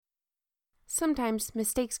Sometimes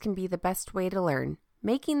mistakes can be the best way to learn.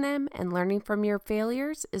 Making them and learning from your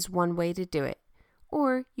failures is one way to do it.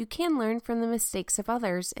 Or you can learn from the mistakes of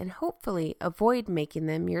others and hopefully avoid making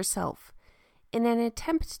them yourself. In an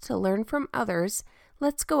attempt to learn from others,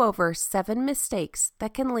 let's go over 7 mistakes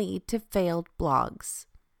that can lead to failed blogs.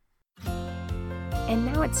 And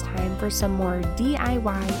now it's time for some more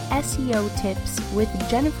DIY SEO tips with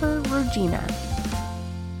Jennifer Regina.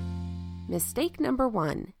 Mistake number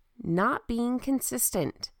 1. Not being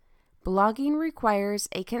consistent. Blogging requires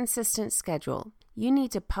a consistent schedule. You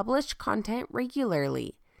need to publish content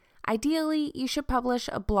regularly. Ideally, you should publish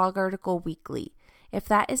a blog article weekly. If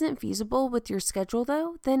that isn't feasible with your schedule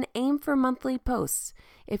though, then aim for monthly posts.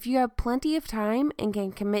 If you have plenty of time and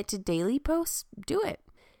can commit to daily posts, do it.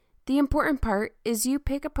 The important part is you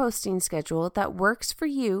pick a posting schedule that works for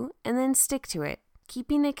you and then stick to it.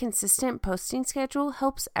 Keeping a consistent posting schedule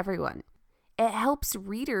helps everyone. It helps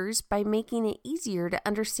readers by making it easier to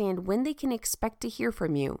understand when they can expect to hear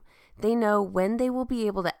from you. They know when they will be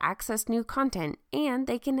able to access new content, and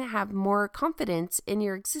they can have more confidence in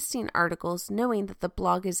your existing articles knowing that the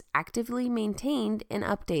blog is actively maintained and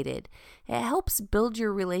updated. It helps build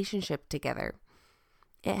your relationship together.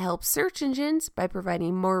 It helps search engines by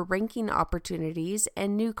providing more ranking opportunities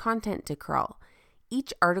and new content to crawl.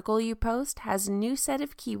 Each article you post has a new set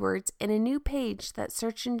of keywords and a new page that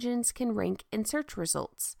search engines can rank in search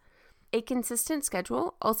results. A consistent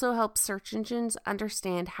schedule also helps search engines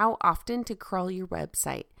understand how often to crawl your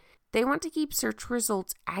website. They want to keep search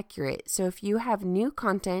results accurate, so if you have new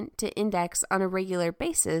content to index on a regular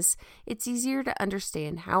basis, it's easier to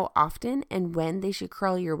understand how often and when they should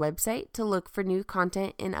crawl your website to look for new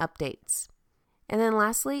content and updates. And then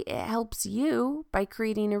lastly, it helps you by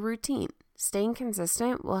creating a routine. Staying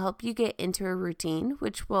consistent will help you get into a routine,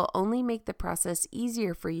 which will only make the process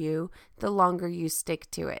easier for you the longer you stick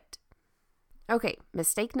to it. Okay,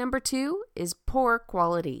 mistake number 2 is poor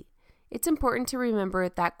quality. It's important to remember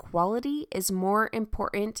that quality is more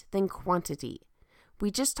important than quantity. We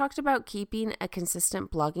just talked about keeping a consistent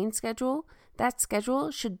blogging schedule. That schedule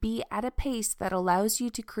should be at a pace that allows you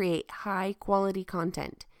to create high quality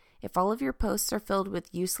content. If all of your posts are filled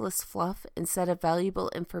with useless fluff instead of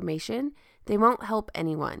valuable information, they won't help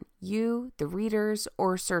anyone, you, the readers,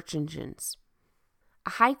 or search engines.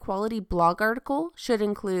 A high-quality blog article should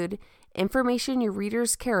include information your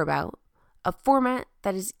readers care about, a format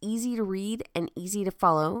that is easy to read and easy to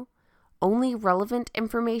follow, only relevant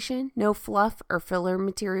information, no fluff or filler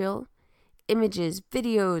material, images,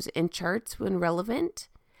 videos, and charts when relevant,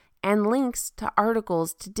 and links to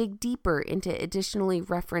articles to dig deeper into additionally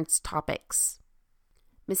referenced topics.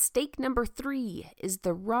 Mistake number 3 is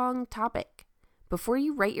the wrong topic. Before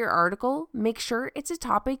you write your article, make sure it's a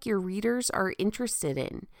topic your readers are interested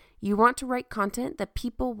in. You want to write content that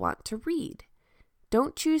people want to read.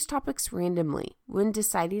 Don't choose topics randomly. When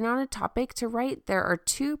deciding on a topic to write, there are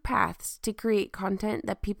 2 paths to create content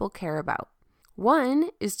that people care about.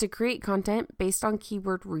 1 is to create content based on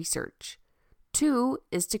keyword research. 2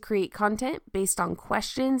 is to create content based on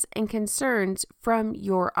questions and concerns from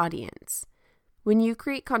your audience. When you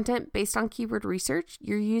create content based on keyword research,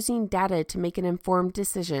 you're using data to make an informed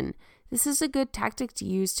decision. This is a good tactic to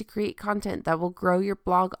use to create content that will grow your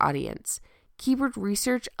blog audience. Keyword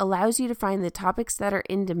research allows you to find the topics that are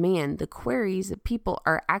in demand, the queries that people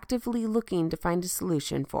are actively looking to find a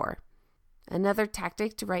solution for. Another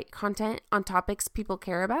tactic to write content on topics people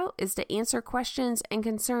care about is to answer questions and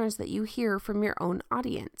concerns that you hear from your own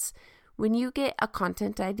audience. When you get a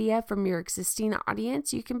content idea from your existing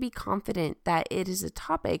audience, you can be confident that it is a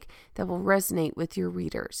topic that will resonate with your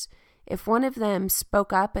readers. If one of them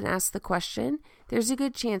spoke up and asked the question, there's a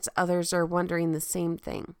good chance others are wondering the same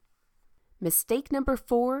thing. Mistake number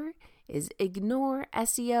 4 is ignore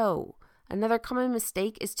SEO. Another common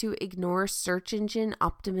mistake is to ignore search engine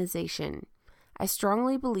optimization. I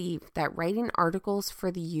strongly believe that writing articles for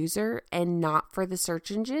the user and not for the search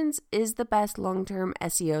engines is the best long-term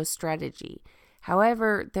SEO strategy.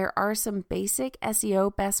 However, there are some basic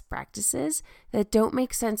SEO best practices that don't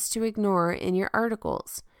make sense to ignore in your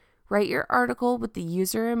articles. Write your article with the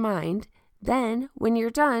user in mind, then, when you're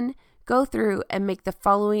done, go through and make the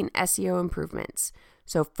following SEO improvements.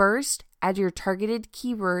 So first, add your targeted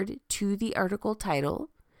keyword to the article title.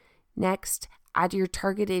 Next, add your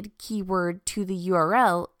targeted keyword to the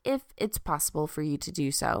URL if it's possible for you to do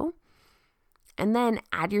so. And then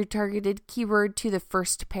add your targeted keyword to the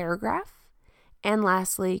first paragraph. And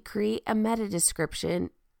lastly, create a meta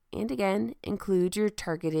description and again, include your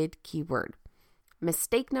targeted keyword.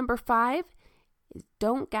 Mistake number 5 is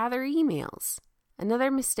don't gather emails.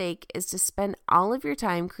 Another mistake is to spend all of your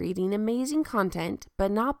time creating amazing content,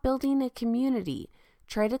 but not building a community.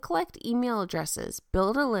 Try to collect email addresses,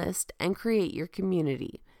 build a list, and create your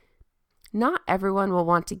community. Not everyone will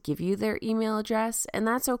want to give you their email address, and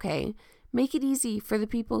that's okay. Make it easy for the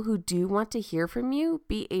people who do want to hear from you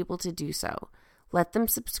be able to do so. Let them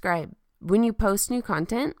subscribe. When you post new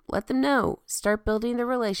content, let them know. Start building the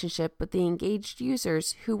relationship with the engaged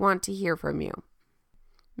users who want to hear from you.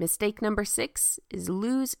 Mistake number 6 is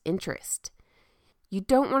lose interest. You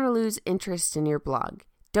don't want to lose interest in your blog.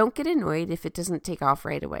 Don't get annoyed if it doesn't take off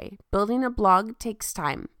right away. Building a blog takes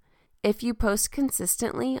time. If you post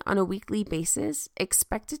consistently on a weekly basis,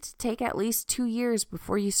 expect it to take at least 2 years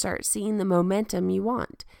before you start seeing the momentum you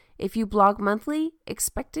want. If you blog monthly,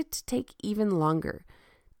 expect it to take even longer.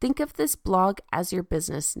 Think of this blog as your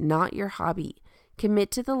business, not your hobby.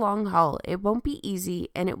 Commit to the long haul. It won't be easy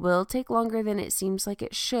and it will take longer than it seems like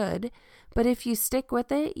it should, but if you stick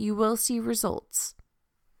with it, you will see results.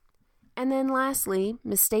 And then lastly,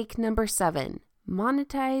 mistake number 7,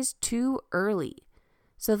 monetize too early.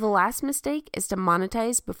 So the last mistake is to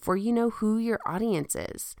monetize before you know who your audience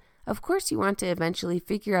is. Of course, you want to eventually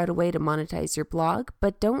figure out a way to monetize your blog,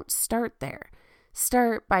 but don't start there.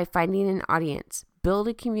 Start by finding an audience, build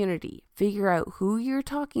a community, figure out who you're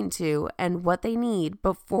talking to and what they need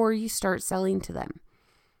before you start selling to them.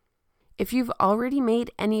 If you've already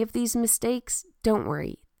made any of these mistakes, don't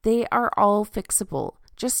worry. They are all fixable.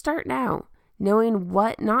 Just start now. Knowing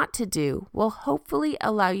what not to do will hopefully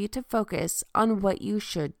allow you to focus on what you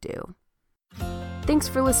should do. Thanks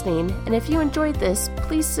for listening, and if you enjoyed this,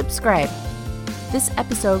 please subscribe. This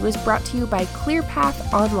episode was brought to you by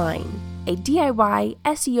ClearPath Online, a DIY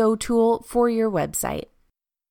SEO tool for your website.